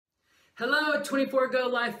Hello, 24 Go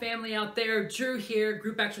Live family out there. Drew here,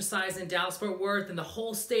 group exercise in Dallas, Fort Worth, and the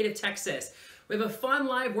whole state of Texas. We have a fun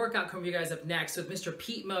live workout coming for you guys up next with Mr.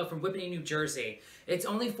 Pete Moe from Whippany, New Jersey. It's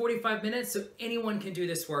only 45 minutes, so anyone can do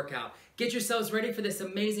this workout. Get yourselves ready for this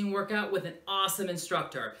amazing workout with an awesome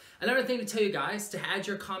instructor. Another thing to tell you guys, to add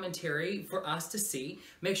your commentary for us to see,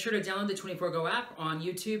 make sure to download the 24 Go app on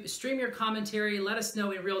YouTube, stream your commentary, let us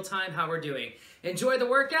know in real time how we're doing. Enjoy the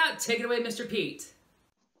workout. Take it away, Mr. Pete.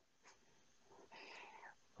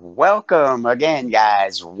 Welcome again,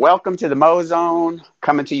 guys. Welcome to the Mo Zone,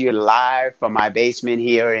 coming to you live from my basement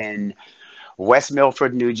here in West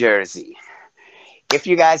Milford, New Jersey. If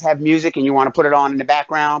you guys have music and you want to put it on in the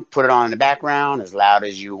background, put it on in the background as loud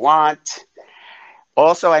as you want.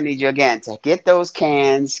 Also, I need you again to get those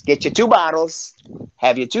cans, get your 2 bottles,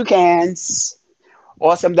 have your 2 cans,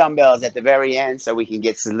 or some dumbbells at the very end so we can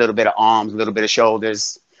get a little bit of arms, a little bit of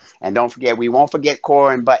shoulders. And don't forget, we won't forget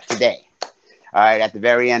core and butt today. All right, at the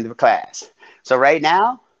very end of the class. So right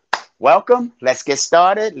now, welcome. Let's get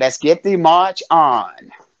started. Let's get the march on.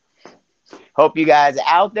 Hope you guys are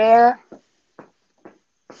out there,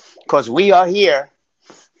 because we are here.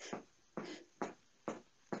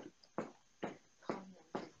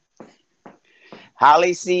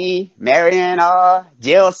 Holly C., Marianne R.,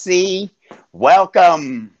 Jill C.,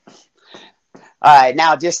 welcome. All right,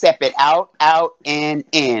 now just step it out, out, and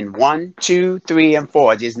in. 1, 2, 3, and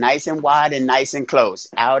 4. Just nice and wide and nice and close.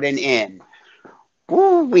 Out and in.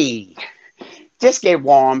 Woo-wee. Just get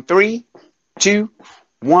warm. 3, 2,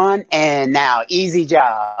 1, and now easy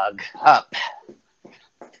jog. Up.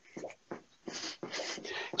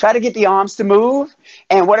 Try to get the arms to move.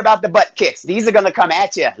 And what about the butt kicks? These are going to come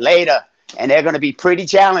at you later. And they're going to be pretty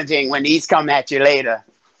challenging when these come at you later.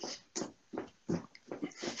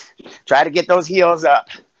 Try to get those heels up.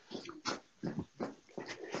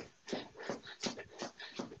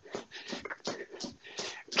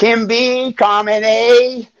 Kim B, Carmen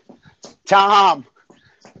A, Tom.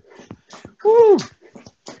 Woo.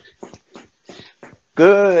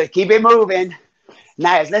 Good. Keep it moving.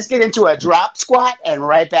 Nice. Let's get into a drop squat and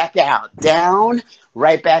right back out. Down,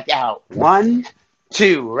 right back out. 1,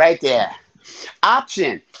 2, right there.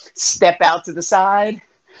 Option. Step out to the side.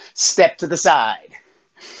 Step to the side.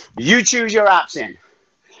 You choose your option.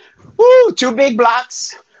 Woo, 2 big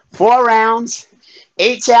blocks, 4 rounds,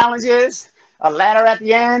 8 challenges, a ladder at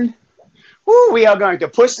the end. Woo, we are going to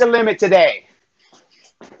push the limit today.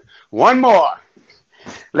 1 more.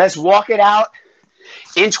 Let's walk it out.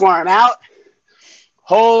 Inchworm out.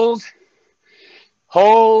 Hold.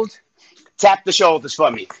 Hold. Tap the shoulders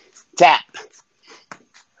for me. Tap.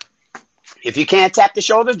 If you can't tap the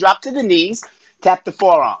shoulders, drop to the knees. Tap the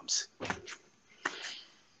forearms.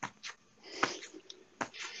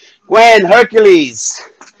 Gwen, Hercules,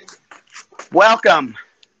 welcome.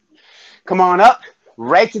 Come on up,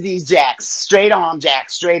 right to these jacks. Straight arm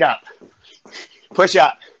jacks, straight up. Push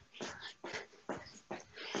up.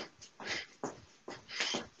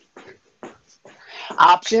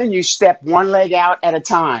 Option, you step 1 leg out at a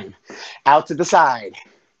time. Out to the side.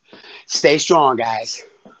 Stay strong, guys.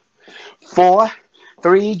 4,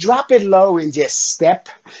 3, drop it low and just step,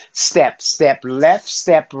 step, step left,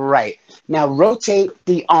 step right. Now rotate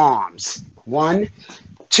the arms. 1,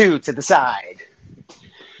 2 to the side.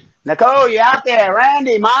 Nicole, you out there?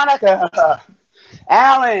 Randy, Monica,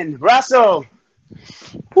 Alan, Russell.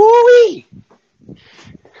 Woo-wee.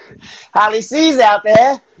 Holly C's out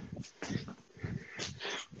there.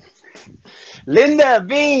 Linda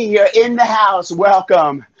V, you're in the house.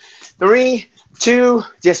 Welcome. 3, 2,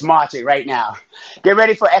 just march it right now. Get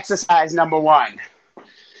ready for exercise number 1.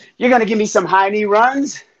 You're going to give me some high knee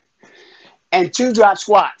runs and 2 drop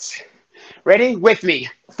squats. Ready? With me.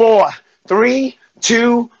 4, 3,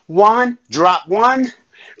 2, 1. Drop 1.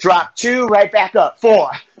 Drop 2. Right back up.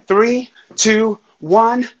 4, 3, 2,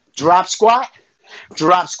 1. Drop squat.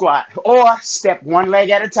 Drop squat. Or step 1 leg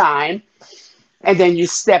at a time. And then you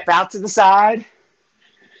step out to the side.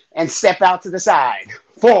 And step out to the side.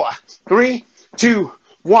 4, 3, 2,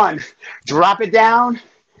 1. Drop it down.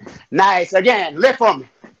 Nice. Again, lift them.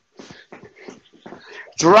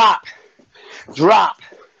 Drop. Drop.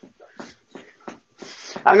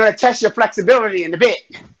 I'm going to test your flexibility in a bit.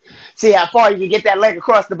 See how far you can get that leg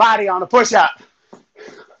across the body on a push-up.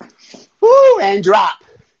 Woo, and drop.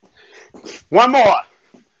 1 more.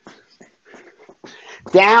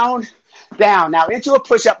 Down, down. Now into a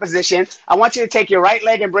push-up position. I want you to take your right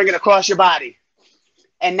leg and bring it across your body.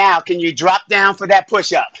 And now, can you drop down for that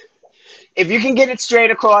push-up? If you can get it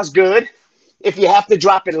straight across, good. If you have to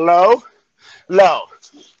drop it low, low.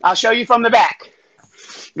 I'll show you from the back.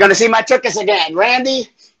 You're going to see my tuchus again. Randy,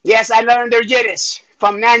 yes, I learned their Yiddish.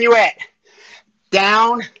 from Nanuet.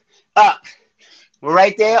 Down, up.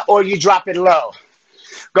 Right there, or you drop it low.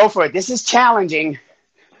 Go for it. This is challenging.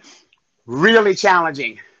 Really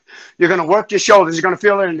challenging. You're going to work your shoulders. You're going to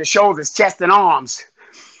feel it in the shoulders, chest, and arms.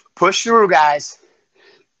 Push through, guys.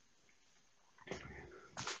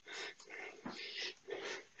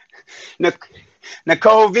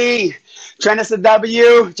 Nicole V, Trenissa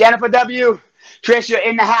W, Jennifer W, Trish, you're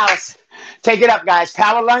in the house. Take it up, guys.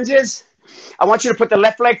 Power lunges. I want you to put the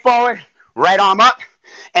left leg forward, right arm up,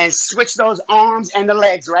 and switch those arms and the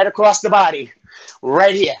legs right across the body.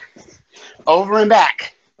 Right here. Over and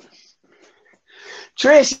back.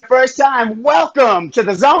 Trish, first time, welcome to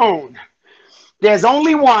the zone. There's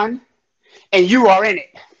only one, and you are in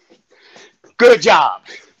it. Good job.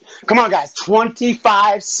 Come on, guys.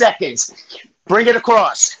 25 seconds. Bring it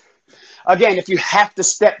across. Again, if you have to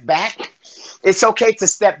step back, it's okay to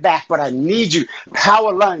step back, but I need you.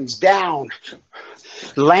 Power lunge down.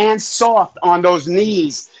 Land soft on those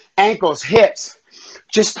knees, ankles, hips.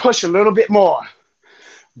 Just push a little bit more.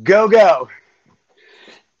 Go, go.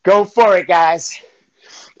 Go for it, guys.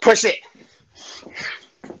 Push it.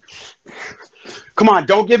 Come on,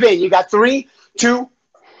 don't give in. You got 3, 2,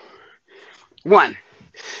 1.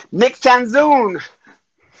 Nick Tanzoon.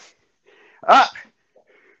 Up.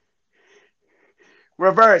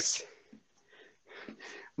 Reverse.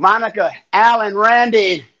 Monica, Alan,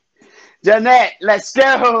 Randy, Jeanette, let's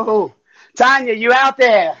go. Tanya, you out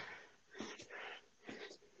there?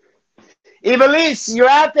 Evelise, you're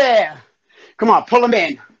out there. Come on, pull them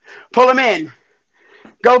in. Pull them in.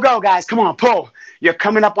 Go, go, guys. Come on, pull. You're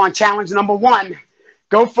coming up on challenge number 1.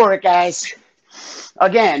 Go for it, guys.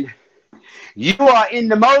 Again, you are in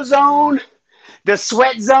the Mo zone, the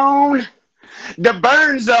sweat zone, the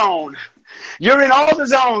burn zone. You're in all the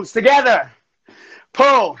zones together.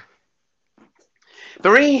 Pull.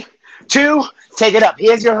 3, 2, take it up.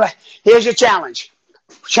 Here's your challenge.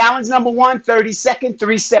 Challenge number 1, 30-second,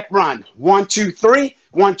 3-step run. 1, 2, 3,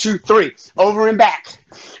 1, 2, 3. Over and back.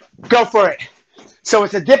 Go for it. So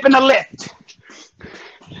it's a dip and a lift.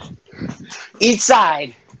 Each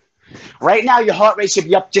side. Right now, your heart rate should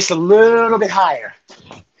be up just a little bit higher.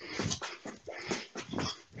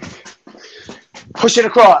 Push it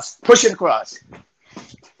across. Push it across.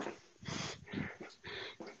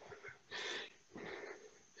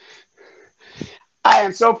 I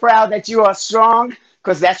am so proud that you are strong,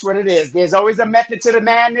 because that's what it is. There's always a method to the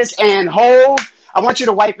madness. And hold. I want you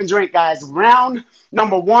to wipe and drink, guys. Round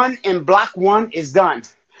number 1 in block 1 is done.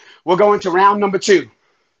 We'll go into round number 2.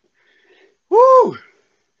 Woo!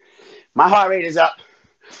 My heart rate is up.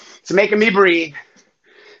 It's making me breathe.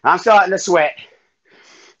 I'm starting to sweat.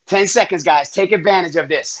 10 seconds, guys. Take advantage of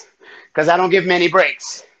this, because I don't give many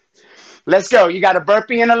breaks. Let's go. You got a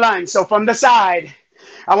burpee and a lunge. So from the side,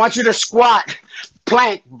 I want you to squat,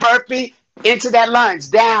 plank, burpee, into that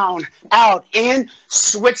lunge. Down, out, in.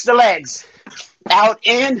 Switch the legs. Out,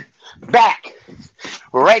 in, back.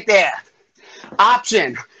 Right there.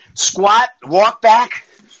 Option. Squat, walk back,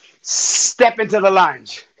 step into the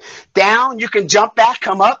lunge. Down, you can jump back,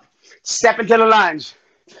 come up, step into the lunge.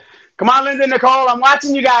 Come on, Linda, Nicole, I'm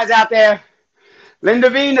watching you guys out there. Linda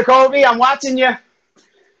V, Nicole V, I'm watching you.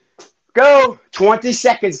 Go. 20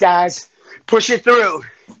 seconds, guys. Push it through.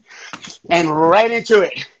 And right into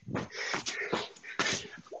it.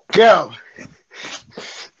 Go.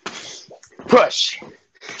 Push.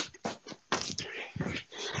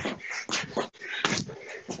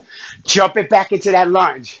 Jump it back into that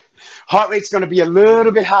lunge. Heart rate's going to be a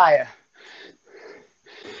little bit higher.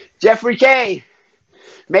 Jeffrey K,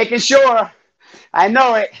 making sure. I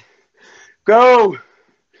know it. Go.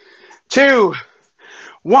 2,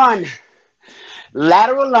 1.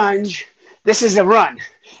 Lateral lunge. This is a run.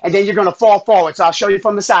 And then you're going to fall forward. So I'll show you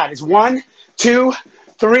from the side. It's 1, 2,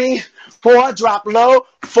 3, 4. Drop low.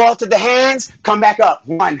 Fall to the hands. Come back up.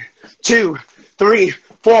 1, 2, 3,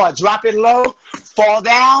 4. Drop it low. Fall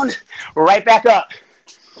down. Right back up.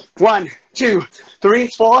 1, 2, 3,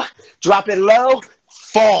 4. Drop it low.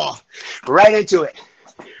 Fall. Right into it.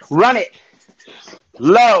 Run it.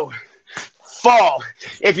 Low. Fall.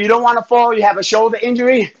 If you don't want to fall, you have a shoulder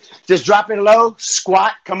injury, just drop it low.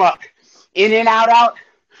 Squat. Come up. In and out, out.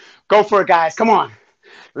 Go for it, guys. Come on.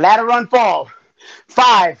 Ladder run, fall.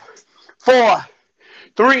 5, 4,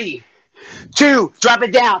 3, 2. Drop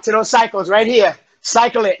it down to those cycles right here.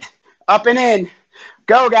 Cycle it. Up and in.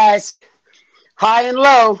 Go, guys. High and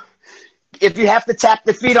low. If you have to tap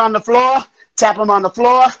the feet on the floor, tap them on the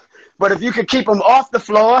floor. But if you can keep them off the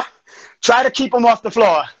floor, try to keep them off the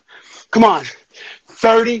floor. Come on.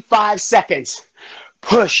 35 seconds.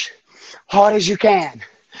 Push hard as you can.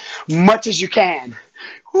 Much as you can.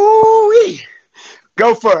 Woo-wee.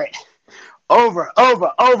 Go for it. Over,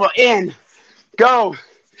 over, over, in. Go.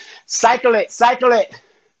 Cycle it, cycle it.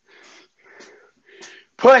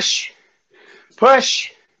 Push,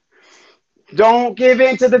 push. Don't give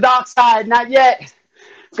in to the dark side, not yet.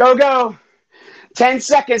 Go, go. 10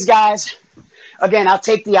 seconds, guys. Again, I'll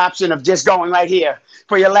take the option of just going right here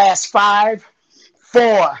for your last 5,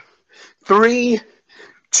 4, 3,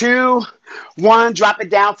 2, 1. Drop it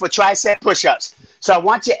down for tricep push-ups. So I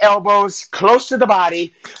want your elbows close to the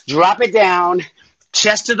body. Drop it down,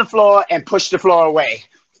 chest to the floor, and push the floor away.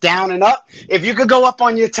 Down and up. If you could go up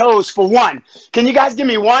on your toes for 1. Can you guys give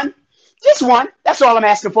me 1? Just 1. That's all I'm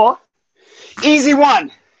asking for. Easy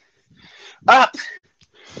 1. Up.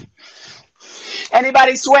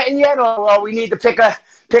 Anybody sweating yet, or we need to pick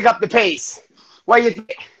up the pace? What you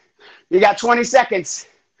think? You got 20 seconds.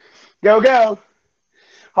 Go, go.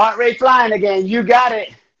 Heart rate flying again. You got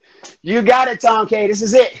it. You got it, Tom K. This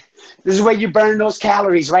is it. This is where you burn those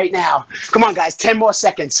calories right now. Come on, guys. 10 more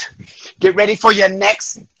seconds. Get ready for your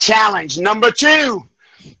next challenge. Number 2,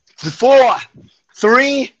 4,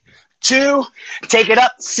 3, 2. Take it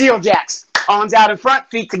up. Seal jacks. Arms out in front.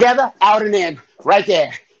 Feet together. Out and in. Right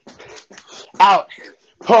there. Out.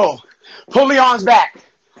 Pull. Pull the arms back.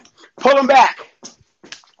 Pull them back.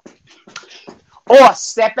 Or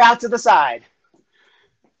step out to the side.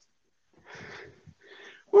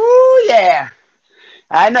 Ooh, yeah.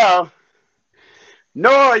 I know.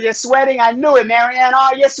 No, you're sweating. I knew it, Marianne.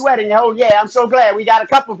 Oh, you're sweating. Oh, yeah. I'm so glad we got a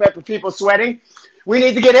couple of people sweating. We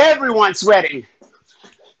need to get everyone sweating.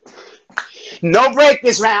 No break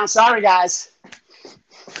this round. Sorry, guys.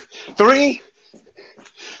 3,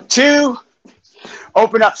 2,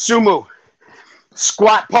 open up sumo.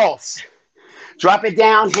 Squat pulse. Drop it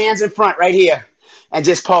down, hands in front right here. And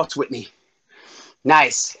just pulse with me.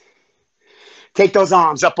 Nice. Take those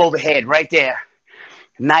arms up overhead right there.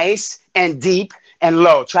 Nice and deep and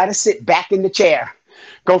low. Try to sit back in the chair.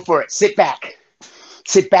 Go for it. Sit back.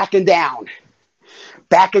 Sit back and down.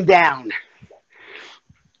 Back and down.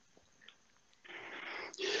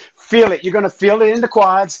 Feel it. You're going to feel it in the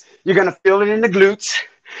quads. You're going to feel it in the glutes.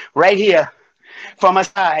 Right here. From a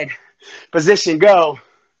side. Position. Go.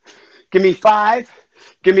 Give me 5.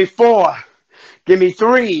 Give me 4. Give me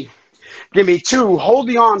 3. Give me 2. Hold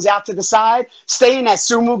the arms out to the side. Stay in that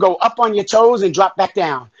sumo. Go up on your toes and drop back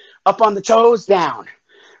down. Up on the toes, down.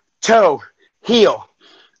 Toe, heel.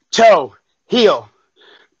 Toe, heel.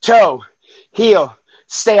 Toe, heel.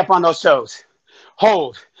 Stay up on those toes.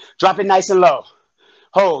 Hold. Drop it nice and low.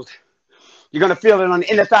 Hold. You're going to feel it on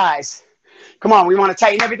the inner thighs. Come on, we want to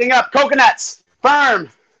tighten everything up. Coconuts. Firm.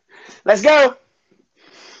 Let's go.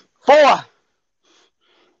 4.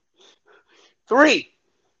 3.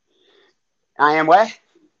 I am what?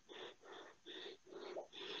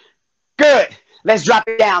 Good. Let's drop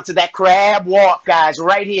it down to that crab walk, guys,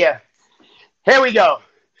 right here. Here we go.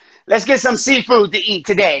 Let's get some seafood to eat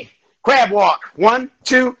today. Crab walk. 1,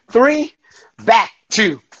 2, 3. Back,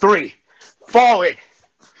 2, 3. Forward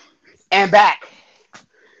and back.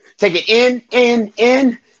 Take it in,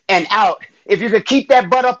 and out. If you could keep that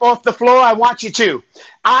butt up off the floor, I want you to.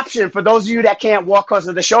 Option for those of you that can't walk because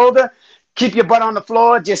of the shoulder, keep your butt on the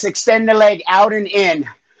floor. Just extend the leg out and in.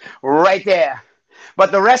 Right there.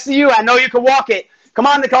 But the rest of you, I know you can walk it. Come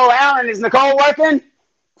on, Nicole Allen. Is Nicole working?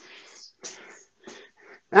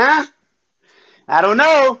 Huh? I don't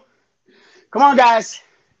know. Come on, guys.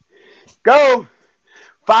 Go.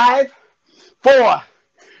 5, 4,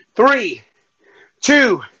 3,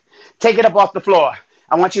 2. Take it up off the floor.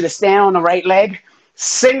 I want you to stand on the right leg.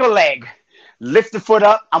 Single leg. Lift the foot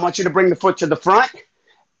up. I want you to bring the foot to the front.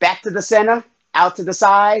 Back to the center. Out to the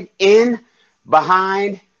side. In.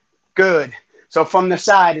 Behind. Good. So from the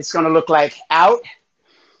side, it's going to look like out,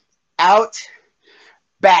 out,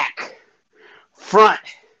 back, front,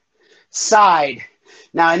 side.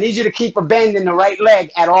 Now, I need you to keep a bend in the right leg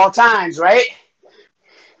at all times, right?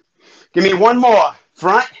 Give me one more.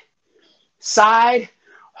 Front, side,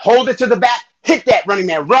 hold it to the back. Hit that, running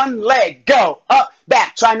man. Run, leg, go, up,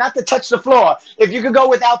 back. Try not to touch the floor. If you could go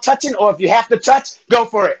without touching, or if you have to touch, go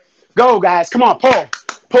for it. Go, guys. Come on, pull.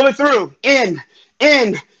 Pull it through. In.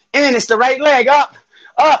 It's the right leg. Up,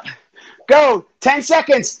 up. Go. 10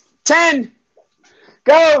 seconds. 10.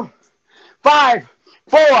 Go. 5,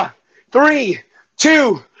 4, 3,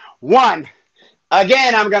 2, 1.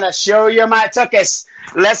 Again, I'm going to show you my tuchus.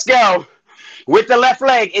 Let's go. With the left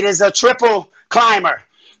leg, it is a triple climber.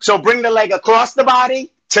 So bring the leg across the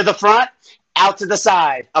body, to the front, out to the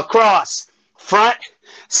side. Across, front,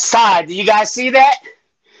 side. Do you guys see that?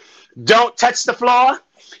 Don't touch the floor.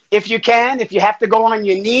 If you can, if you have to go on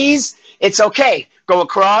your knees, it's okay. Go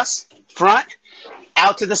across, front,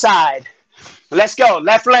 out to the side. Let's go.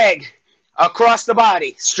 Left leg across the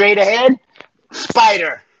body. Straight ahead.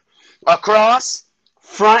 Spider. Across.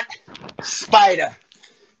 Front. Spider.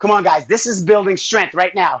 Come on, guys. This is building strength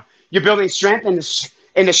right now. You're building strength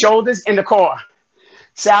in the shoulders, in the core.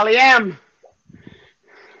 Sally M.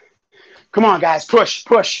 Come on, guys. Push,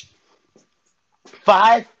 push.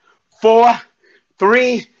 5, 4,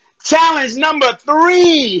 3. Challenge number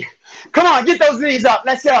 3. Come on, get those knees up.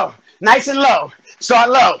 Let's go. Nice and low. Start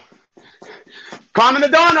low. Carmen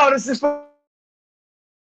Adorno, this is for...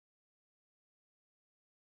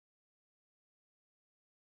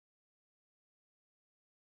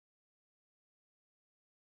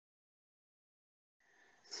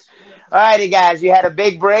 All righty, guys. You had a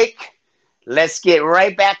big break. Let's get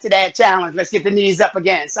right back to that challenge. Let's get the knees up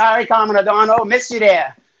again. Sorry, Carmen Adorno. Missed you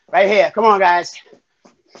there. Right here. Come on, guys.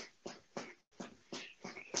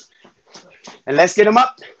 And let's get them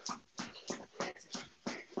up.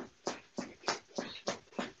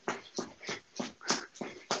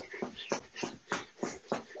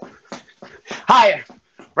 Higher.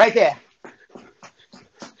 Right there.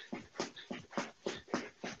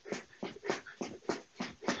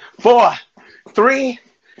 Four, 3,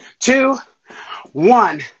 2,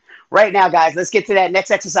 1. Right now, guys, let's get to that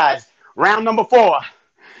next exercise. Round number 4.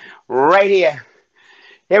 Right here.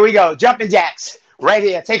 Here we go. Jumping jacks. Right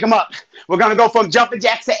here. Take them up. We're going to go from jumping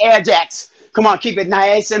jacks to air jacks. Come on, keep it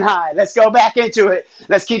nice and high. Let's go back into it.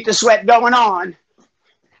 Let's keep the sweat going on.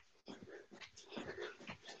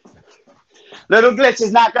 Little glitch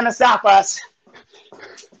is not going to stop us.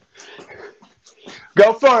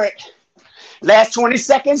 Go for it. Last 20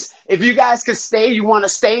 seconds. If you guys can stay, you want to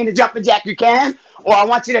stay in the jumping jack, you can. Or I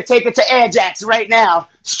want you to take it to air jacks right now.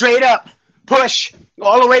 Straight up. Push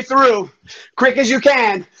all the way through. Quick as you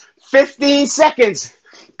can. 15 seconds.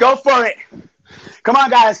 Go for it. Come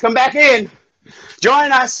on, guys. Come back in.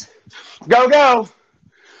 Join us. Go, go.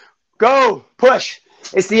 Go. Push.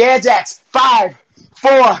 It's the air jacks. 5,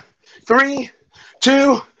 4, 3,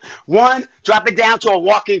 2, 1. Drop it down to a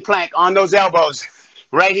walking plank on those elbows.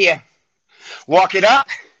 Right here. Walk it up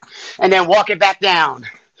and then walk it back down.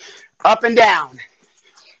 Up and down.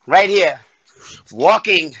 Right here.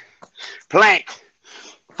 Walking plank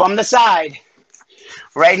from the side.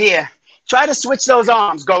 Right here. Try to switch those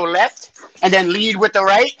arms. Go left and then lead with the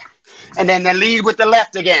right and then lead with the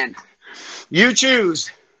left again. You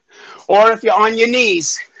choose. Or if you're on your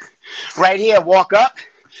knees, right here, walk up,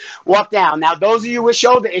 walk down. Now, those of you with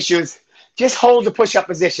shoulder issues, just hold the push-up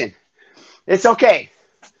position. It's okay.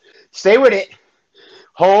 Stay with it.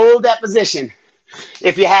 Hold that position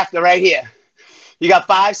if you have to right here. You got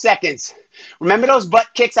 5 seconds. Remember those butt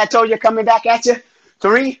kicks I told you coming back at you?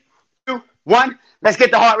 3, 2, 1. Let's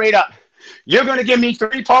get the heart rate up. You're going to give me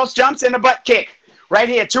 3 pulse jumps and a butt kick. Right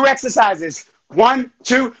here, 2 exercises. 1,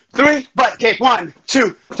 2, 3, butt kick. 1,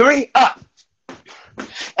 2, 3, up.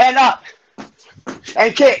 And up.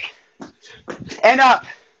 And kick. And up.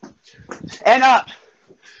 And up.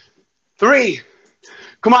 3.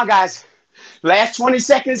 Come on, guys. Last 20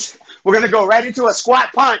 seconds. We're going to go right into a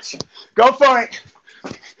squat punch. Go for it.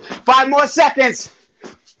 5 more seconds.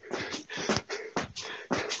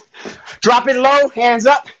 Drop it low, hands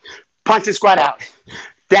up. Punch and squat out.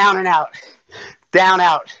 Down and out. Down,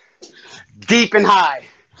 out. Deep and high.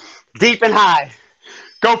 Deep and high.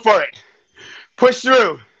 Go for it. Push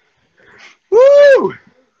through. Woo!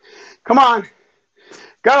 Come on.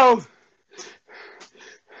 Go.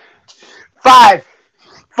 5,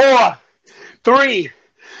 4, 3,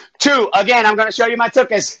 2. Again, I'm going to show you my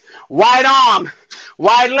tuchus. Wide arm,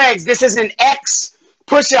 wide legs. This is an X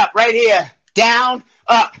push-up right here. Down,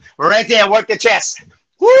 up, right there. Work the chest.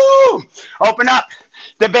 Woo! Open up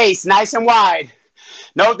the base, nice and wide.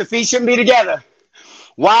 No, the feet shouldn't be together.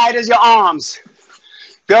 Wide as your arms.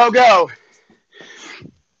 Go, go.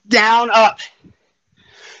 Down, up.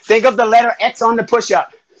 Think of the letter X on the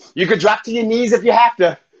push-up. You could drop to your knees if you have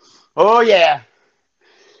to. Oh, yeah.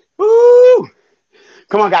 Woo!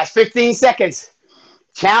 Come on, guys. 15 seconds.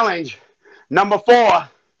 Challenge number 4.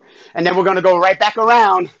 And then we're going to go right back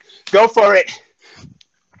around. Go for it.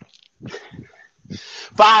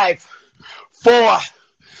 5, 4,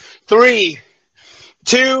 3,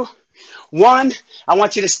 2, 1. I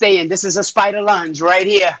want you to stay in. This is a spider lunge right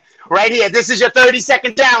here. Right here. This is your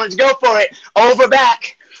 30-second challenge. Go for it. Over,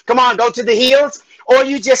 back. Come on, go to the heels. Or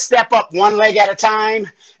you just step up 1 leg at a time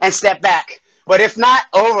and step back. But if not,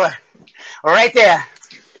 over. Right there.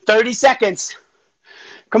 30 seconds.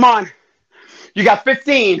 Come on. You got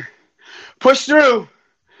 15. Push through.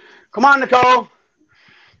 Come on, Nicole.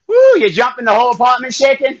 Woo, you're jumping, the whole apartment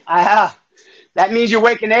shaking. That means you're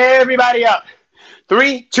waking everybody up.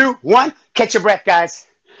 3, 2, 1. Catch your breath, guys.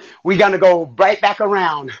 We're going to go right back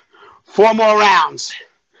around. 4 more rounds.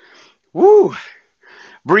 Woo.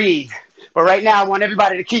 Breathe. But right now, I want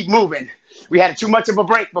everybody to keep moving. We had too much of a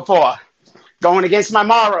break before. Going against my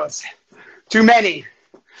Maros. Too many.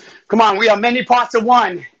 Come on, we are many parts of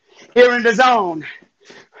one here in the zone.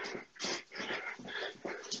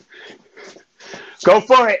 Go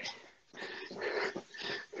for it.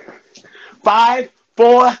 5,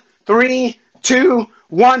 4, 3, 2,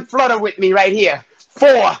 1. Flutter with me right here.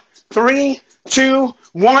 4, 3, 2,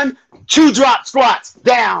 1. 2 drop squats.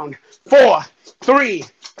 Down. 4, 3,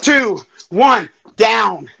 2, 1.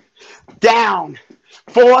 Down. Down.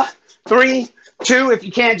 4, 3, 2. If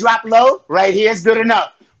you can't drop low, right here is good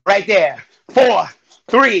enough. Right there. 4,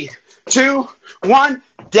 3, 2, 1.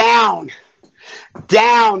 Down.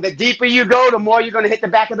 Down. The deeper you go, the more you're going to hit the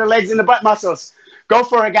back of the legs and the butt muscles. Go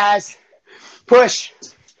for it, guys. Push.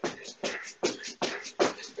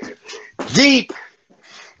 Deep.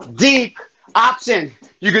 Deep. Option.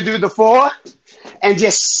 You could do the 4 and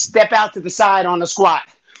just step out to the side on the squat.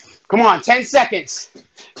 Come on, 10 seconds.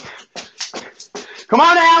 Come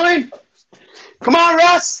on, Alan. Come on,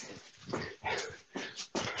 Russ.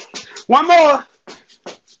 1 more.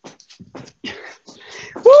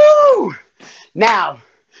 Woo! Now,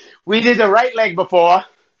 we did the right leg before.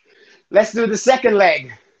 Let's do the second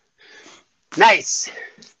leg. Nice.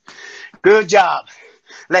 Good job.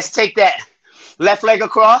 Let's take that left leg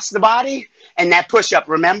across the body and that push-up,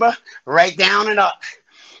 remember? Right down and up.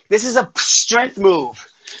 This is a strength move,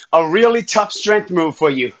 a really tough strength move for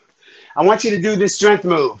you. I want you to do this strength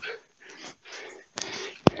move.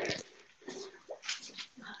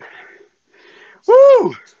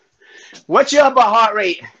 Woo! What's your upper heart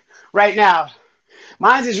rate right now?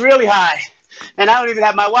 Mine is really high. And I don't even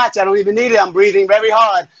have my watch. I don't even need it. I'm breathing very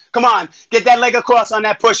hard. Come on. Get that leg across on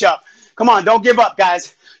that push-up. Come on. Don't give up,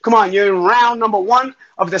 guys. Come on. You're in round number 1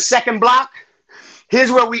 of the second block.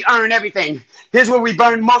 Here's where we earn everything. Here's where we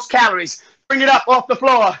burn most calories. Bring it up off the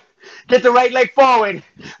floor. Get the right leg forward.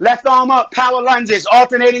 Left arm up. Power lunges.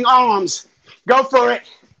 Alternating arms. Go for it.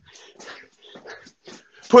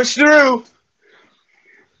 Push through.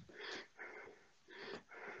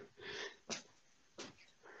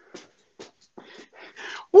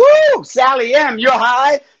 Woo! Sally M, you're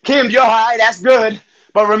high. Kim, you're high. That's good.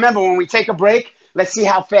 But remember, when we take a break, let's see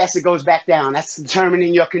how fast it goes back down. That's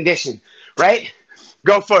determining your condition, right?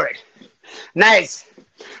 Go for it. Nice.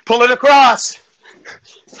 Pull it across.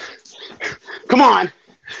 Come on.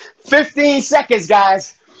 15 seconds,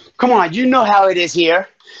 guys. Come on. You know how it is here.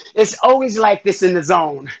 It's always like this in the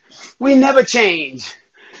zone. We never change.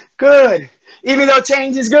 Good. Even though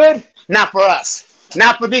change is good, not for us.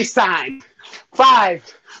 Not for this time.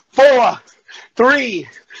 5, 4, 3,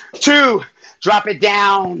 2, drop it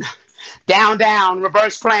down, down, down,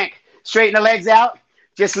 reverse plank, straighten the legs out,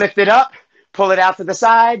 just lift it up, pull it out to the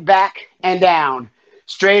side, back and down,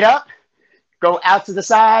 straight up, go out to the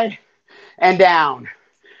side and down,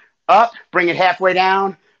 up, bring it halfway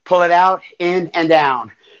down, pull it out, in and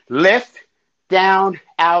down, lift, down,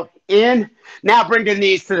 out, in. Now bring the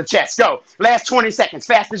knees to the chest, go, last 20 seconds,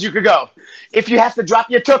 fast as you could go. If you have to drop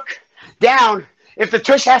your took down, if the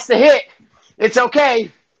tush has to hit, it's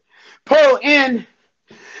okay. Pull in.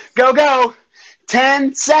 Go, go.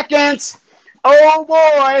 10 seconds. Oh,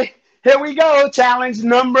 boy. Here we go. Challenge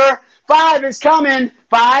number 5 is coming.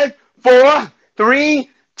 5, 4, 3,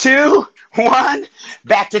 2, 1.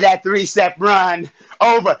 Back to that 3-step run.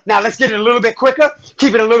 Over. Now, let's get it a little bit quicker.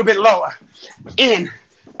 Keep it a little bit lower. In.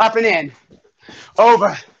 Up and in.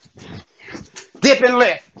 Over. Dip and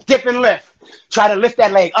lift. Dip and lift. Try to lift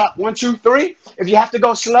that leg up. 1, 2, 3. If you have to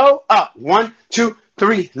go slow, up. 1, 2,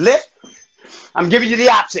 3. Lift. I'm giving you the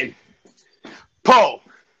option. Pull.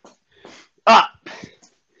 Up.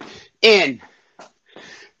 In.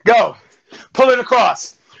 Go. Pull it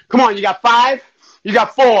across. Come on. You got 5. You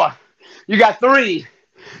got 4. You got 3.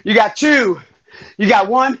 You got 2. You got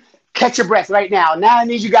 1. Catch your breath right now. Now I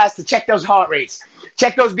need you guys to check those heart rates.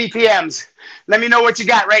 Check those BPMs. Let me know what you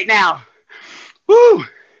got right now. Woo.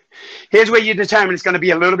 Here's where you determine it's going to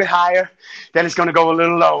be a little bit higher, then it's going to go a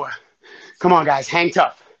little lower. Come on, guys. Hang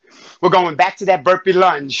tough. We're going back to that burpee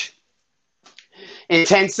lunge in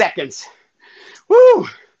 10 seconds. Woo!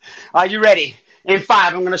 Are you ready? In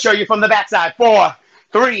 5, I'm going to show you from the backside. 4,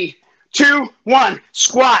 3, 2, 1.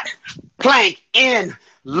 Squat, plank, in,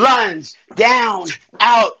 lunge, down,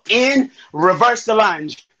 out, in, reverse the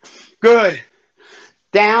lunge. Good.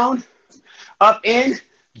 Down, up, in,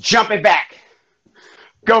 jump it back.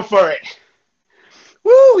 Go for it.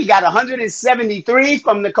 Woo, we got 173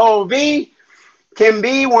 from Nicole V. Kim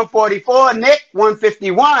B, 144. Nick,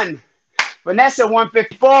 151. Vanessa,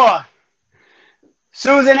 154.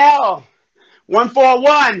 Susan L.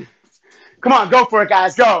 141. Come on, go for it,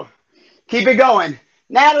 guys. Go. Keep it going.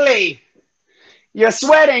 Natalie, you're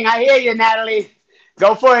sweating. I hear you, Natalie.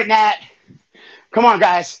 Go for it, Nat. Come on,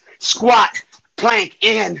 guys. Squat, plank,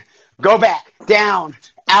 in, go back, down,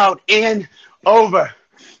 out, in, over.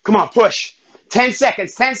 Come on, push. 10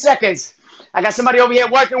 seconds, 10 seconds. I got somebody over here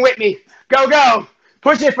working with me. Go, go.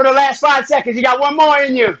 Push it for the last 5 seconds. You got one more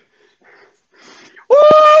in you.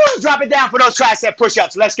 Woo! Drop it down for those tricep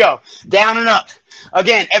push-ups. Let's go. Down and up.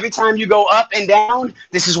 Again, every time you go up and down,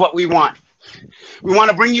 this is what we want. We want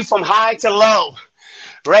to bring you from high to low.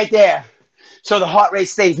 Right there. So the heart rate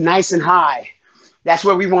stays nice and high. That's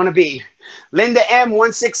where we want to be. Linda M,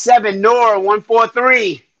 167. Nora,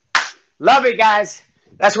 143. Love it, guys.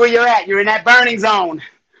 That's where you're at. You're in that burning zone.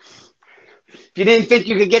 If you didn't think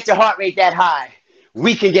you could get your heart rate that high,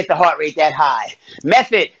 we can get the heart rate that high.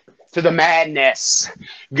 Method to the madness.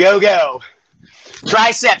 Go, go.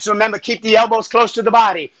 Triceps. Remember, keep the elbows close to the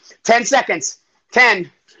body. 10 seconds. 10.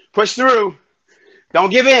 Push through.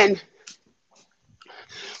 Don't give in.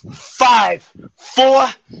 5, 4,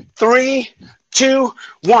 3, 2,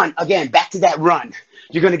 1. Again, back to that run.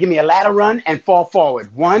 You're going to give me a ladder run and fall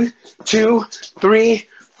forward. 1, 2, 3,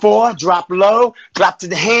 4. Drop low. Drop to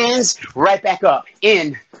the hands. Right back up.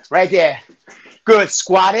 In. Right there. Good.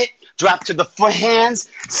 Squat it. Drop to the foot hands.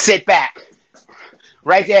 Sit back.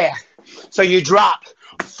 Right there. So you drop,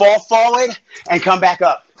 fall forward, and come back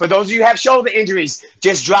up. For those of you who have shoulder injuries,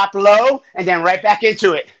 just drop low and then right back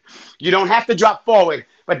into it. You don't have to drop forward,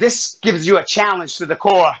 but this gives you a challenge to the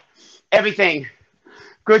core. Everything.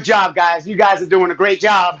 Good job, guys. You guys are doing a great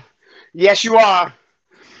job. Yes, you are.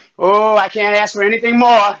 Oh, I can't ask for anything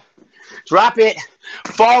more. Drop it.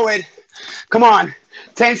 Forward. Come on.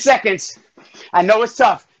 10 seconds. I know it's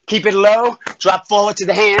tough. Keep it low. Drop forward to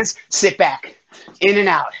the hands. Sit back. In and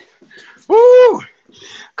out. Woo!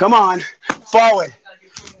 Come on. Forward.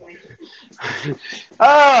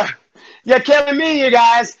 Oh, you're killing me, you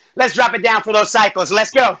guys. Let's drop it down for those cycles.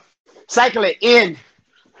 Let's go. Cycle it. In.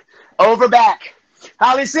 Over, back.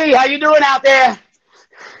 Holly C, how you doing out there?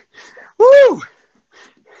 Woo!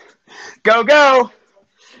 Go, go.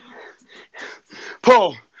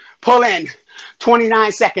 Pull. Pull in.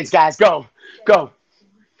 29 seconds, guys. Go. Go.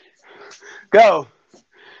 Go.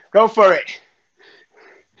 Go for it.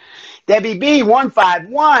 Debbie B,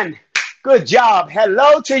 151. Good job.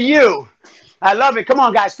 Hello to you. I love it. Come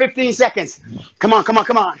on, guys. 15 seconds. Come on, come on,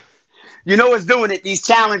 come on. You know what's doing it, these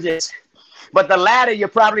challenges. But the ladder, you're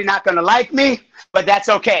probably not going to like me, but that's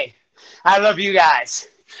okay. I love you guys.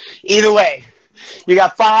 Either way, you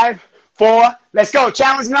got 5, 4. Let's go.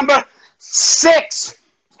 Challenge number 6.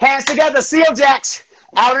 Hands together. Seal jacks.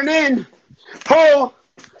 Out and in. Pull.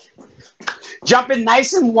 Jumping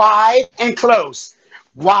nice and wide and close.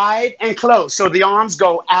 Wide and close. So the arms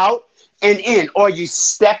go out and in. Or you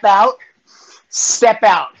step out, step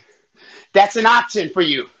out. That's an option for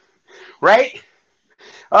you. Right?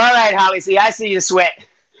 All right, Holly. See, I see you sweat.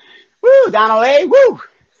 Woo, Donald A. Woo.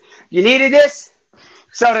 You needed this?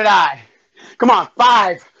 So did I. Come on.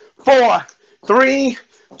 5, 4, 3,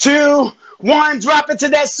 2, 1. Drop it to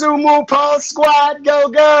that sumo pulse squat. Go,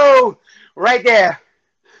 go. Right there.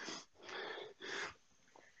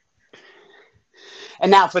 And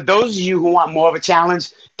now for those of you who want more of a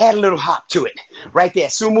challenge, add a little hop to it. Right there.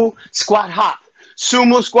 Sumo squat hop.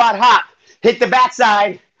 Sumo squat hop. Hit the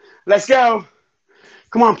backside. Let's go.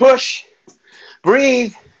 Come on, push.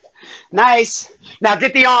 Breathe. Nice. Now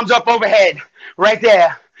get the arms up overhead. Right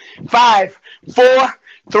there. 5, 4,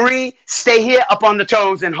 3. Stay here up on the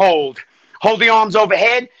toes and hold. Hold the arms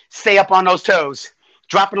overhead. Stay up on those toes.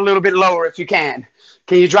 Drop it a little bit lower if you can.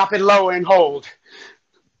 Can you drop it lower and hold?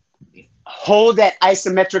 Hold that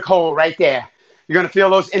isometric hold right there. You're going to feel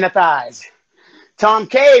those inner thighs. Tom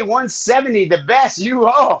K, 170, the best. You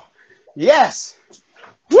are. Yes.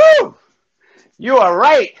 Woo! You are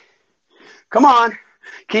right. Come on.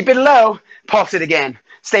 Keep it low. Pulse it again.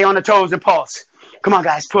 Stay on the toes and pulse. Come on,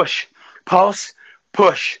 guys. Push. Pulse.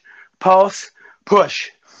 Push. Pulse. Push.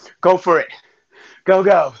 Go for it. Go,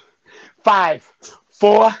 go. 5,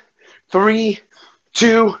 4, 3,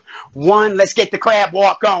 2, 1. Let's get the crab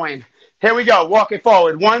walk going. Here we go. Walk it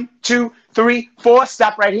forward. 1, 2, 3, 4.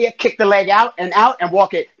 Stop right here. Kick the leg out and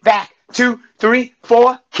walk it back. 2, 3,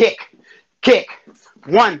 4. Kick. Kick.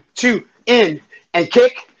 1, 2. In and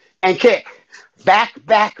kick and kick. Back,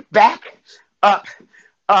 back, back. Up,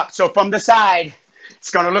 up. So from the side,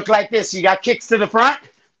 it's going to look like this. You got kicks to the front.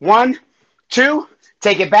 1, 2.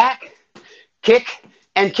 Take it back. Kick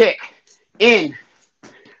and kick. In.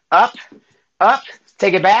 Up, up.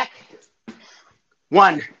 Take it back.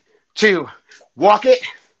 1, 2. Walk it.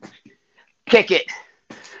 Kick it.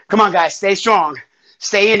 Come on, guys. Stay strong.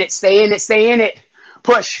 Stay in it. Stay in it. Stay in it.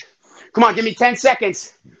 Push. Come on. Give me 10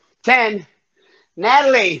 seconds. 10.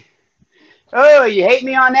 Natalie. Oh, you hate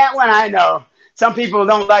me on that one? I know. Some people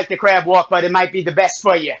don't like the crab walk, but it might be the best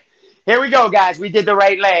for you. Here we go, guys. We did the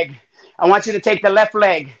right leg. I want you to take the left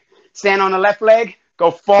leg. Stand on the left leg.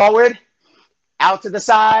 Go forward, out to the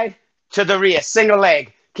side, to the rear. Single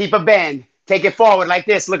leg. Keep a bend. Take it forward like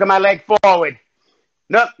this. Look at my leg forward.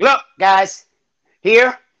 Look, guys.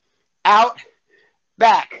 Here, out,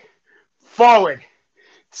 back, forward,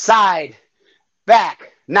 side,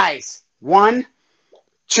 back. Nice. 1,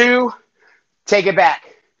 2, take it back.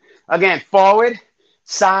 Again, forward,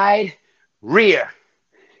 side, rear,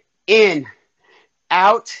 in,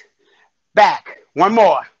 out, back. One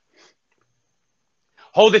more.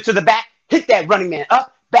 Hold it to the back. Hit that running man.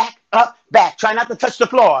 Up, back, up, back. Try not to touch the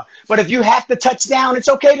floor. But if you have to touch down, it's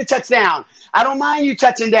okay to touch down. I don't mind you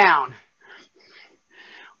touching down.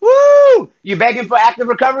 Woo! You begging for active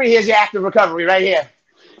recovery? Here's your active recovery right here.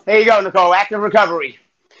 There you go, Nicole. Active recovery.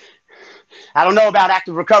 I don't know about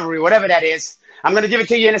active recovery, whatever that is. I'm going to give it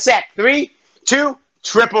to you in a sec. 3, 2,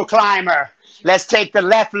 triple climber. Let's take the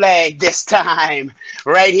left leg this time.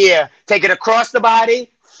 Right here. Take it across the body,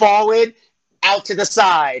 forward, out to the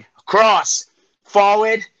side. Cross,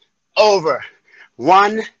 forward, over.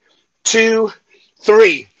 1, 2,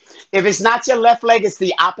 3. If it's not your left leg, it's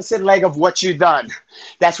the opposite leg of what you've done.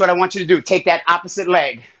 That's what I want you to do. Take that opposite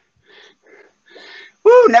leg.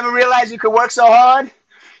 Woo, never realized you could work so hard,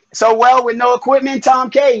 so well with no equipment, Tom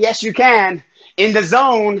K. Yes, you can. In the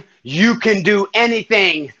zone, you can do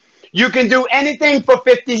anything. You can do anything for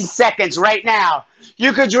 15 seconds right now.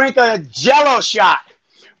 You could drink a Jell-O shot,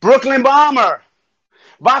 Brooklyn Bomber,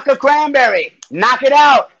 vodka cranberry, knock it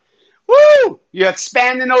out. Woo! You're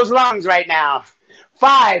expanding those lungs right now.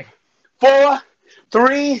 5, 4,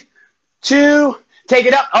 3, 2, take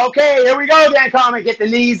it up. Okay, here we go, Dan Carmen. Get the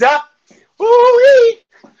knees up. Woo-wee.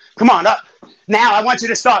 Come on, up. Now I want you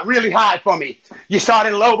to start really high for me. You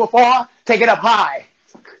started low before, take it up high.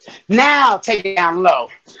 Now take it down low.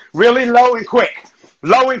 Really low and quick.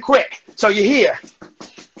 Low and quick. So you're here.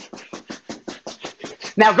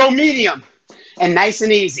 Now go medium and nice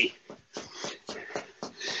and easy.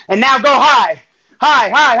 And now go high. High,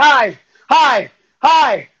 high, high, high,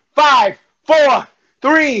 high. 5, 4,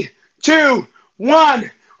 3, 2,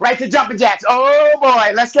 1. Right to jumping jacks. Oh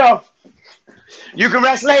boy, let's go. You can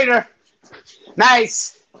rest later.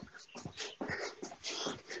 Nice.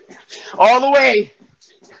 All the way.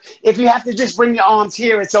 If you have to just bring your arms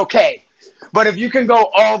here, it's okay. But if you can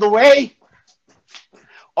go all the way,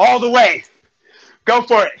 go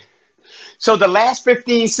for it. So the last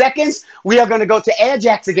 15 seconds, we are going to go to air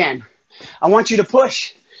jacks again. I want you to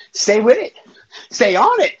push. Stay with it. Stay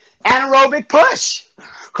on it. Anaerobic push.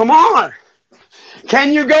 Come on.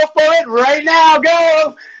 Can you go for it right now?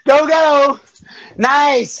 Go. Go, go.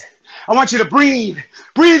 Nice. I want you to breathe.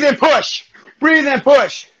 Breathe and push. Breathe and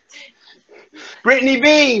push. Brittany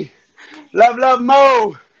B. Love, love,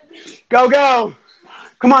 Mo. Go, go.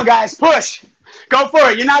 Come on, guys. Push. Go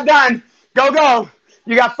for it. You're not done. Go, go.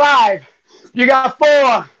 You got 5. You got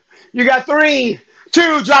 4. You got 3.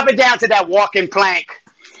 2. Drop it down to that walking plank.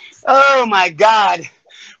 Oh, my God.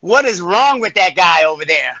 What is wrong with that guy over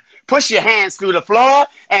there? Push your hands through the floor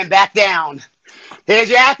and back down. Here's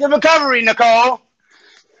your active recovery, Nicole.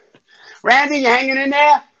 Randy, you hanging in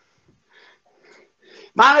there?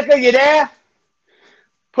 Monica, you there?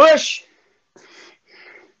 Push.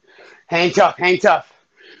 Hang tough, hang tough.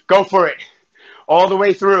 Go for it. All the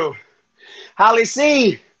way through. Holly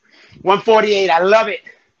C, 148. I love it.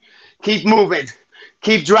 Keep moving.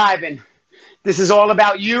 Keep driving. This is all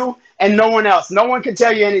about you and no one else. No one can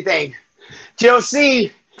tell you anything. Jill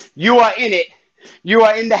C, you are in it. You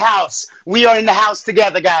are in the house. We are in the house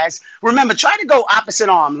together, guys. Remember, try to go opposite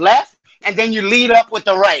arm, left, and then you lead up with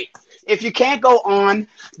the right. If you can't go on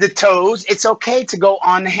the toes, it's okay to go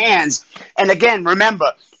on the hands. And again,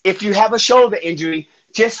 remember, if you have a shoulder injury,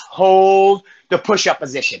 just hold the push-up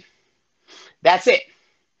position. That's it.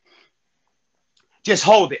 Just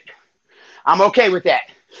hold it. I'm okay with that.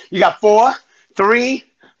 You got 4, 3,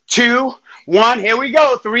 2, 1. Here we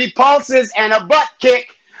go. 3 pulses and a butt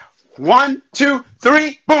kick. 1, 2,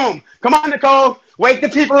 3. Boom. Come on, Nicole. Wake the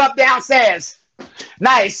people up downstairs.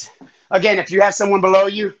 Nice. Again, if you have someone below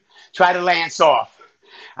you, try to land soft.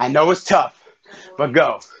 I know it's tough, but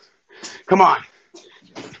go. Come on.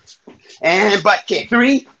 And butt kick.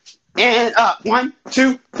 3 and up. 1,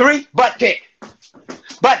 2, 3. Butt kick.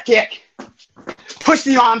 Butt kick. Push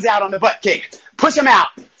the arms out on the butt kick. Push them out.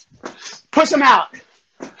 Push them out.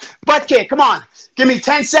 Butt kick. Come on. Give me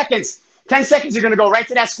 10 seconds. 10 seconds. You're going to go right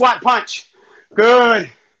to that squat punch. Good.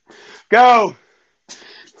 Go.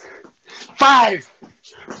 5,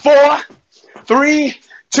 4, 3,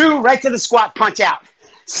 2. Right to the squat. Punch out.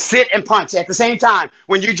 Sit and punch at the same time.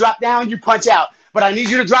 When you drop down, you punch out. But I need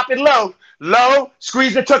you to drop it low. Low,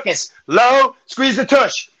 squeeze the tuchus. Low, squeeze the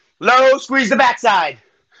tush. Low, squeeze the backside.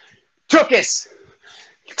 Tuchus.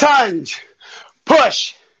 Tunge.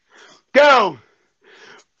 Push. Go.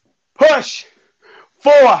 Push.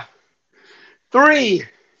 4, 3,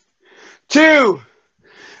 2.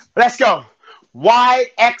 Let's go. Wide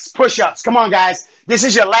X push-ups. Come on, guys. This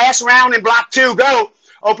is your last round in block 2. Go.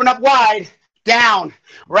 Open up wide. Down.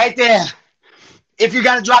 Right there. If you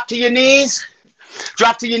got to drop to your knees,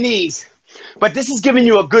 drop to your knees. But this is giving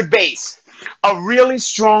you a good base. A really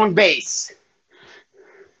strong base.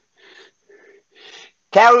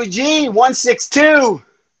 Carol G, 162.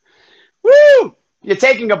 Woo! You're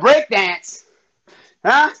taking a break dance.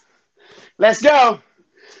 Huh? Let's go.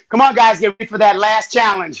 Come on, guys. Get ready for that last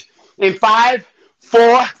challenge. In 5,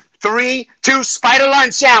 4, 3, 2. Spider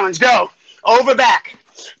lunge challenge. Go. Over back.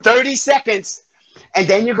 30 seconds. And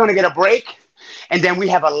then you're going to get a break. And then we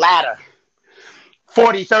have a ladder.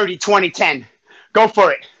 40, 30, 20, 10. Go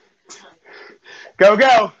for it. Go,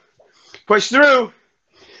 go. Push through.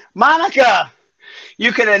 Monica,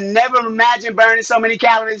 you could have never imagined burning so many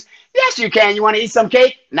calories. Yes, you can. You want to eat some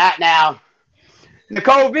cake? Not now.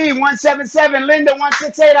 Nicole V, 177. Linda,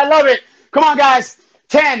 168. I love it. Come on, guys.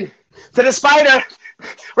 10 to the spider.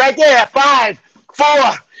 Right there. 5, 4,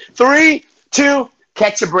 3, 2.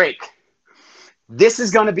 Catch a break. This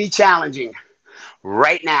is going to be challenging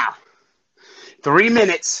right now. 3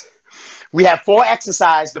 minutes. We have 4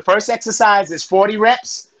 exercises. The first exercise is 40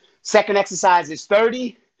 reps. Second exercise is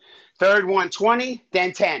 30. Third one, 20.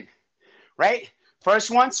 Then 10. Right? First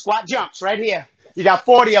one, squat jumps right here. You got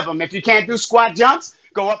 40 of them. If you can't do squat jumps,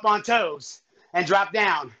 go up on toes and drop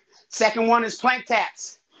down. Second one is plank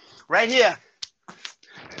taps right here.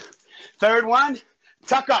 Third one,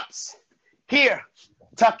 tuck ups. Here,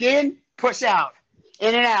 tuck in, push out,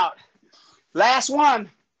 in and out. Last one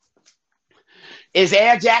is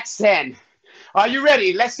air jacks 10. Are you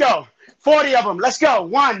ready? Let's go. 40 of them. Let's go.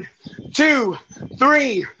 1, 2,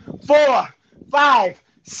 3, 4, 5,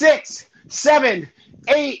 6, 7,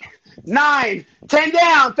 8, 9, 10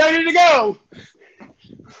 down, 30 to go.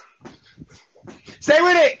 Stay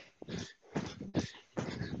with it.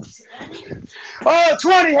 Oh,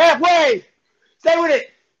 20, halfway. Stay with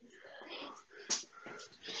it.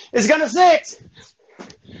 It's gonna 6.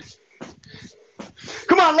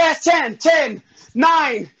 Come on, last 10. 10,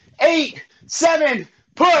 9, 8, 7,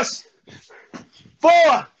 push.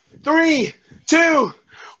 4, 3, 2,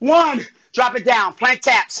 1. Drop it down. Plank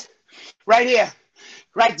taps. Right here.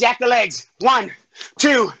 Right, jack the legs. 1,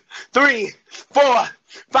 2, 3, 4,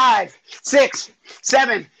 5, 6,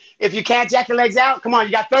 7. If you can't jack the legs out, come on,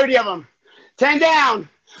 you got 30 of them. 10 down.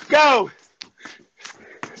 Go.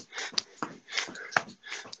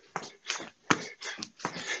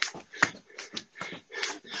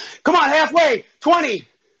 Come on, halfway. 20.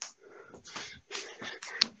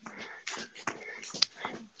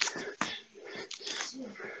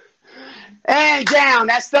 And down.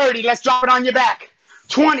 That's 30. Let's drop it on your back.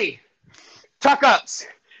 20. Tuck ups.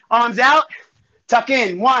 Arms out. Tuck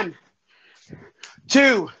in. 1,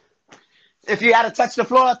 2. If you had to touch the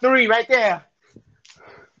floor, 3 right there.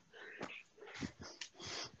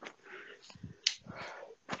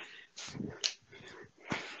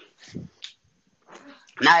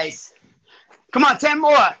 Nice. Come on, 10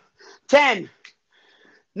 more. 10,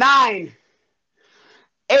 9,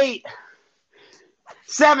 8,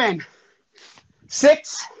 7,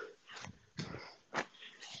 6,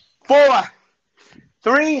 4,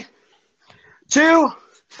 3, 2,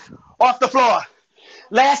 off the floor.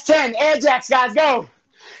 Last 10, air jacks, guys, go.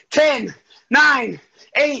 10, 9,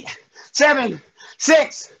 8, 7,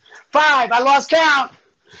 6, 5, I lost count.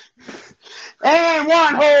 And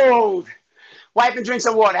 1, hold. Wipe and drink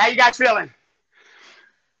some water. How you guys feeling?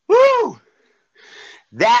 Woo!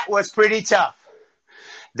 That was pretty tough.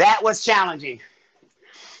 That was challenging.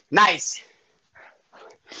 Nice.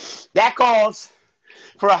 That calls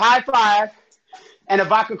for a high five and a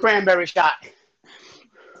vodka cranberry shot.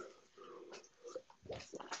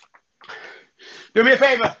 Do me a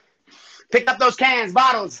favor. Pick up those cans,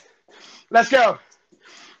 bottles. Let's go.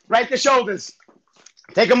 Right the shoulders.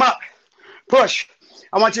 Take them up. Push.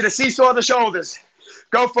 I want you to seesaw the shoulders.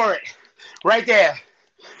 Go for it. Right there.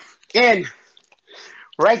 In.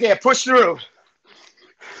 Right there. Push through.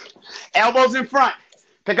 Elbows in front.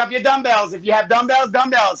 Pick up your dumbbells. If you have dumbbells,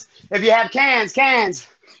 dumbbells. If you have cans, cans.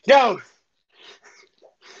 Go.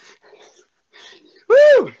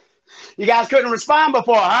 Woo! You guys couldn't respond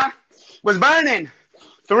before, huh? Was burning.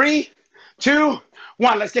 3, 2,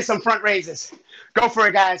 1. Let's get some front raises. Go for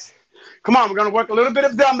it, guys. Come on, we're going to work a little bit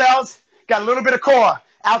of dumbbells. Got a little bit of core.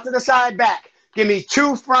 Out to the side, back. Give me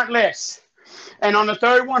 2 front lifts. And on the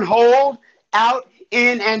third one, hold, out,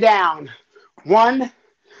 in, and down. 1,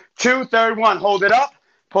 2, third one. Hold it up,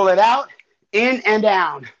 pull it out, in and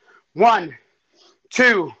down. 1,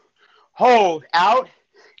 2, hold, out,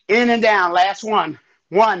 in and down. Last one.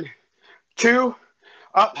 1, 2,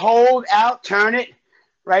 up, hold, out, turn it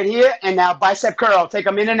right here. And now bicep curl. Take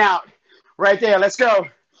them in and out. Right there. Let's go.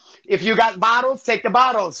 If you got bottles, take the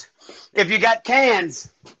bottles. If you got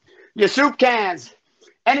cans, your soup cans,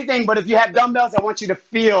 anything. But if you have dumbbells, I want you to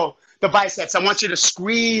feel the biceps. I want you to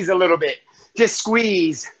squeeze a little bit. Just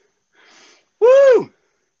squeeze. Woo!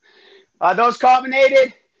 Are those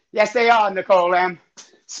carbonated? Yes, they are, Nicole M.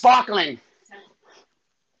 Sparkling.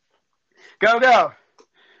 Go, go.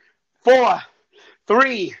 4,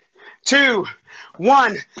 3, 2,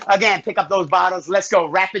 1. Again, pick up those bottles. Let's go.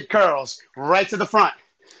 Rapid curls. Right to the front.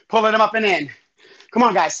 Pulling them up and in. Come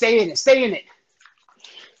on, guys. Stay in it. Stay in it.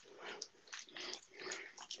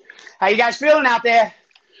 How you guys feeling out there?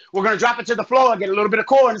 We're going to drop it to the floor. Get a little bit of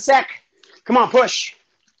core in a sec. Come on, push.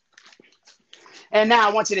 And now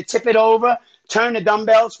I want you to tip it over. Turn the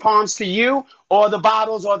dumbbells, palms to you, or the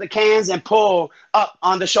bottles or the cans, and pull up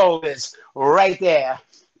on the shoulders. Right there.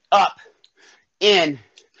 Up. In.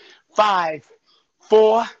 5,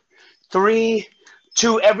 4, 3,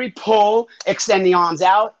 2. Every pull, extend the arms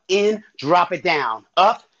out. In. Drop it down.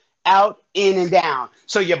 Up. Out. In and down.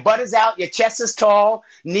 So your butt is out. Your chest is tall.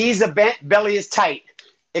 Knees are bent. Belly is tight.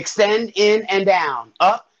 Extend. In and down.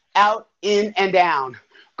 Up. Out. In and down.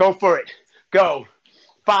 Go for it. Go.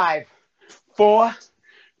 5, 4,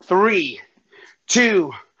 3,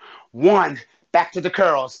 2, 1. Back to the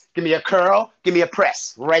curls. Give me a curl. Give me a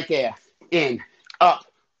press. Right there. In. Up.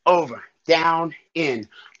 Over. Down. In.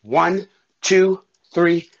 1, 2,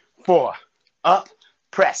 3, 4. Up.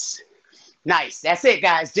 Press. Nice. That's it,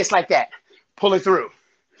 guys. Just like that. Pull it through.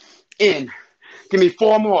 In. Give me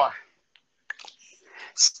 4 more.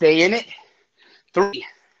 Stay in it. 3.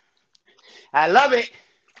 I love it.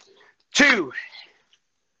 2.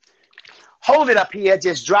 Hold it up here.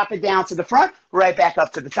 Just drop it down to the front. Right back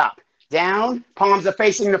up to the top. Down. Palms are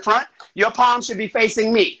facing the front. Your palms should be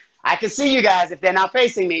facing me. I can see you guys if they're not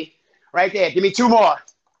facing me. Right there. Give me 2 more.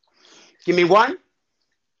 Give me 1.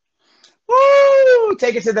 Woo!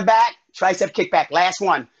 Take it to the back. Tricep kickback. Last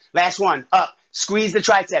one. Last one. Up. Squeeze the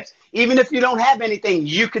triceps. Even if you don't have anything,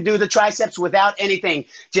 you could do the triceps without anything.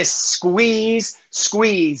 Just squeeze,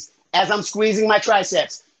 squeeze. As I'm squeezing my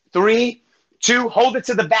triceps. 3, 2. Hold it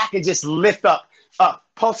to the back and just lift up. Up.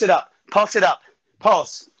 Pulse it up. Pulse it up.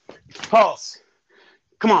 Pulse. Pulse.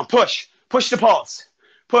 Come on. Push. Push the pulse.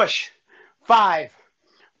 Push. 5,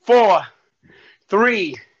 4,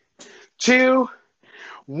 3, 2,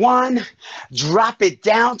 1. Drop it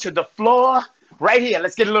down to the floor. Right here.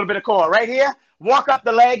 Let's get a little bit of core. Right here. Walk up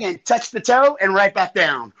the leg and touch the toe and right back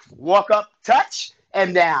down. Walk up, touch,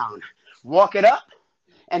 and down. Walk it up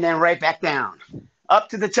and then right back down. Up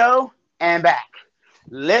to the toe and back.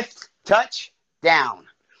 Lift, touch, down.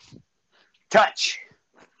 Touch.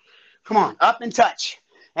 Come on. Up and touch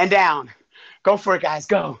and down. Go for it, guys.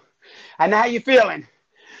 Go. I know how you're feeling.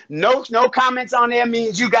 No comments on there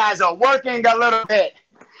means you guys are working a little bit.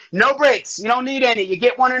 No breaks. You don't need any. You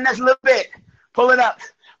get one in this little bit. Pull it up.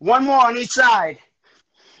 1 more on each side.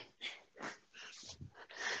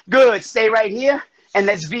 Good. Stay right here. And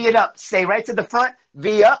let's V it up. Stay right to the front.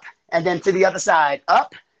 V up. And then to the other side.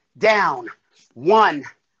 Up. Down. 1.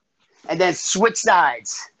 And then switch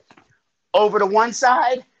sides. Over to one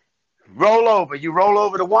side. Roll over. You roll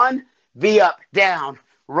over to 1. V up. Down.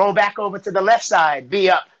 Roll back over to the left side. V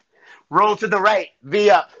up. Roll to the right. V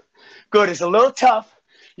up. Good. It's a little tough.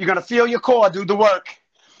 You're going to feel your core. Do the work.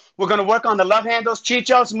 We're going to work on the love handles,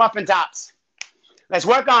 Chichos, muffin tops. Let's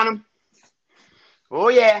work on them. Oh,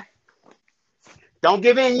 yeah. Don't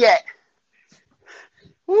give in yet.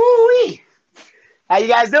 Woo-wee. How you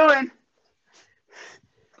guys doing?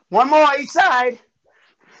 1 more each side.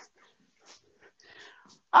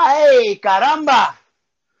 Ay, caramba.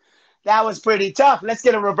 That was pretty tough. Let's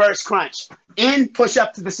get a reverse crunch. In, push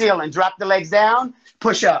up to the ceiling. Drop the legs down.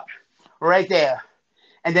 Push up. Right there.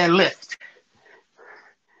 And then lift.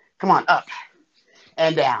 Come on, up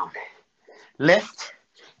and down. Lift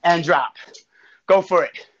and drop. Go for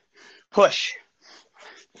it. Push.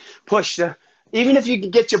 Push. Even if you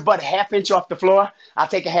can get your butt a ½ inch off the floor, I'll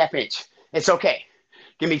take a ½ inch. It's okay.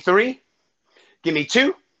 Give me 3. Give me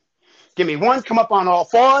 2. Give me 1. Come up on all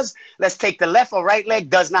 4s. Let's take the left or right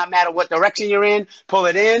leg. Does not matter what direction you're in. Pull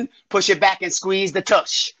it in. Push it back and squeeze the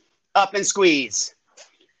tush. up and squeeze.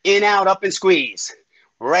 In, out, up and squeeze.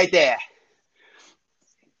 Right there.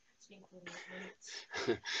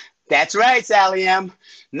 That's right, Sally M.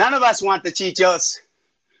 None of us want the chichos.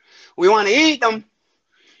 We want to eat them.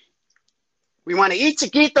 We want to eat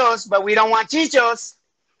chiquitos, but we don't want chichos.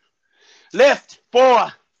 Lift.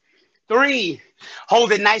 4, 3.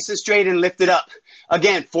 Hold it nice and straight and lift it up.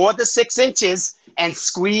 Again, 4 to 6 inches and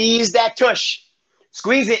squeeze that tush.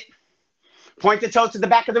 Squeeze it. Point the toe to the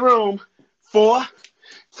back of the room. 4,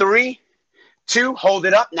 3, 2. Hold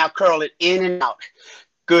it up. Now curl it in and out.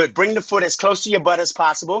 Good. Bring the foot as close to your butt as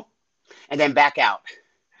possible and then back out.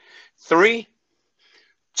 3,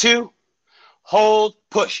 2. Hold.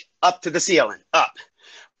 Push up to the ceiling. Up.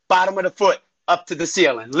 Bottom of the foot up to the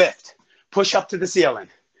ceiling. Lift. Push up to the ceiling.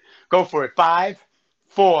 Go for it. 5,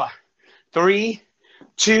 4, 3,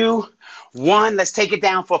 2, 1. Let's take it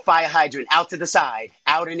down for a fire hydrant. Out to the side.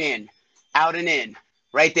 Out and in. Out and in.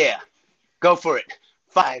 Right there. Go for it.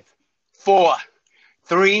 5, 4,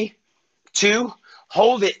 3, 2.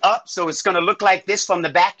 Hold it up so it's going to look like this from the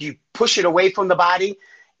back. You push it away from the body.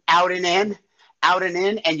 Out and in. Out and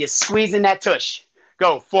in. And you're squeezing that tush.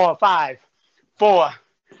 Go. 4, 5, 4,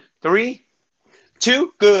 3,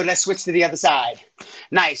 2. Good. Let's switch to the other side.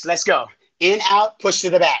 Nice. Let's go. In, out, push to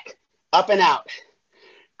the back. Up and out.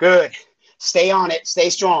 Good. Stay on it. Stay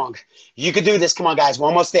strong. You can do this. Come on, guys. We're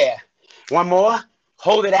almost there. One more.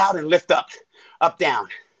 Hold it out and lift up. Up, down.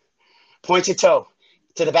 Point your toe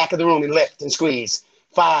to the back of the room and lift and squeeze.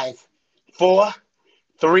 5, 4,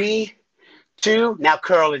 3, 2. Now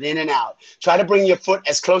curl it in and out. Try to bring your foot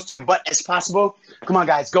as close to the butt as possible. Come on,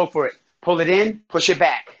 guys. Go for it. Pull it in. Push it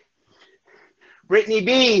back. Brittany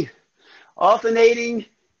B. Alternating.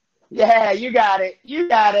 Yeah, you got it. You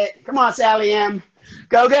got it. Come on, Sally M.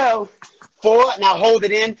 Go, go. 4. Now hold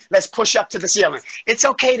it in. Let's push up to the ceiling. It's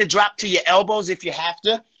okay to drop to your elbows if you have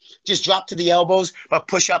to. Just drop to the elbows, but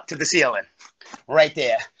push up to the ceiling. Right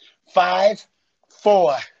there. 5,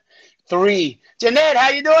 4, 3. Jeanette, how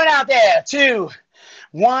you doing out there? 2,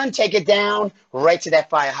 1. Take it down right to that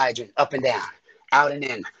fire hydrant. Up and down. Out and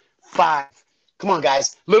in. 5. Come on,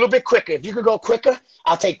 guys. A little bit quicker. If you could go quicker,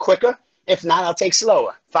 I'll take quicker. If not, I'll take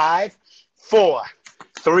slower. 5, 4,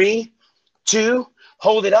 3, 2.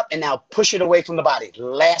 Hold it up and now push it away from the body.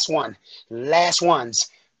 Last one. Last ones.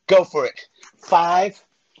 Go for it. 5,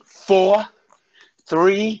 4,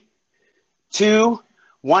 3, 2,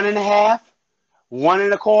 1.5,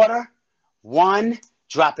 1.25, 1.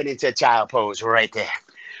 Drop it into a child pose right there.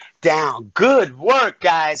 Down. Good work,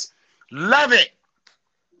 guys. Love it.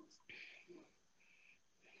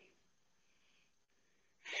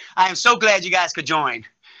 I am so glad you guys could join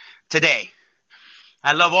today.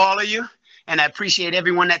 I love all of you, and I appreciate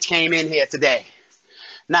everyone that came in here today.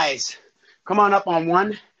 Nice. Come on up on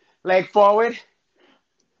one leg forward.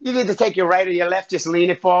 You need to take your right or your left. Just lean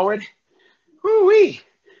it forward. Woo-wee.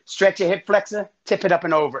 Stretch your hip flexor. Tip it up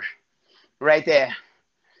and over. Right there.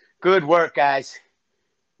 Good work, guys.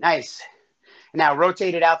 Nice. Now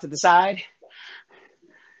rotate it out to the side.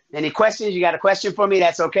 Any questions? You got a question for me?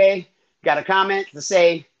 That's okay. Got a comment to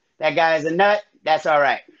say that guy is a nut? That's all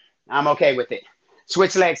right. I'm okay with it.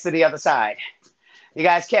 Switch legs to the other side. You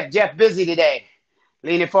guys kept Jeff busy today.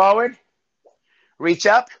 Lean it forward. Reach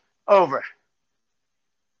up. Over.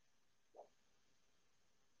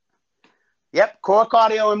 Yep. Core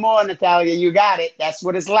cardio and more, Natalia. You got it. That's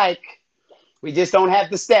what it's like. We just don't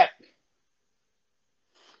have the step.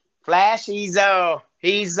 Flash, he's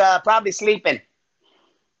probably sleeping.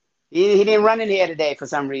 He didn't run in here today for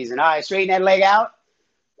some reason. All right, straighten that leg out.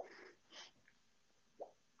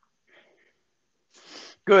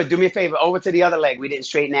 Good. Do me a favor. Over to the other leg. We didn't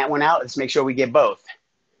straighten that one out. Let's make sure we get both.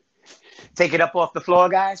 Take it up off the floor,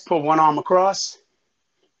 guys. Pull one arm across.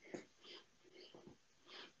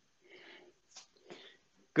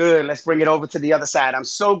 Good. Let's bring it over to the other side. I'm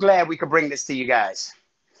so glad we could bring this to you guys.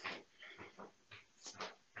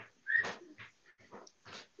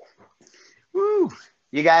 Woo.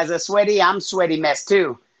 You guys are sweaty. I'm sweaty mess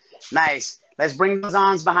too. Nice. Let's bring those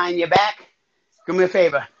arms behind your back. Do me a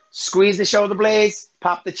favor. Squeeze the shoulder blades.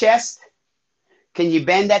 Pop the chest. Can you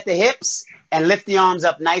bend at the hips and lift the arms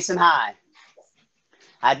up nice and high?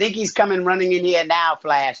 I think he's coming running in here now,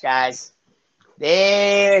 Flash, guys.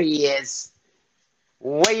 There he is.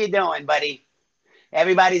 What you doing, buddy?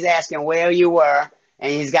 Everybody's asking where you were,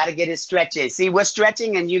 and he's got to get his stretch in. See, we're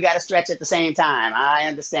stretching, and you got to stretch at the same time. I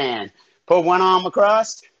understand. Put one arm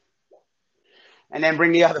across, and then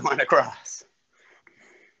bring the other one across.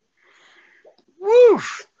 Woo!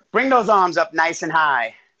 Bring those arms up nice and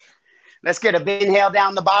high. Let's get a big inhale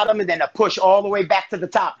down the bottom, and then a push all the way back to the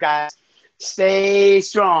top, guys. Stay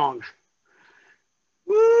strong.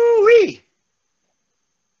 Woo-wee.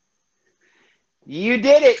 You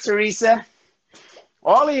did it, Teresa.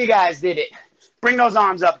 All of you guys did it. Bring those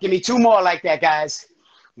arms up. Give me 2 more like that, guys.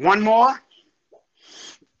 1 more.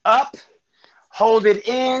 Up. Hold it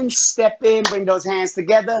in. Step in. Bring those hands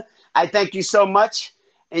together. I thank you so much.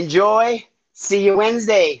 Enjoy. See you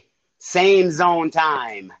Wednesday. Same zone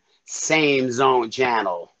time. Same zone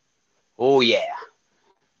channel. Oh, yeah.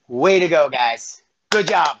 Way to go, guys. Good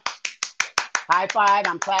job. High five.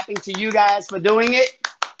 I'm clapping to you guys for doing it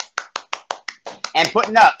and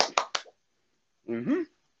putting up. Good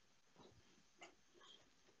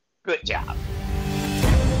job.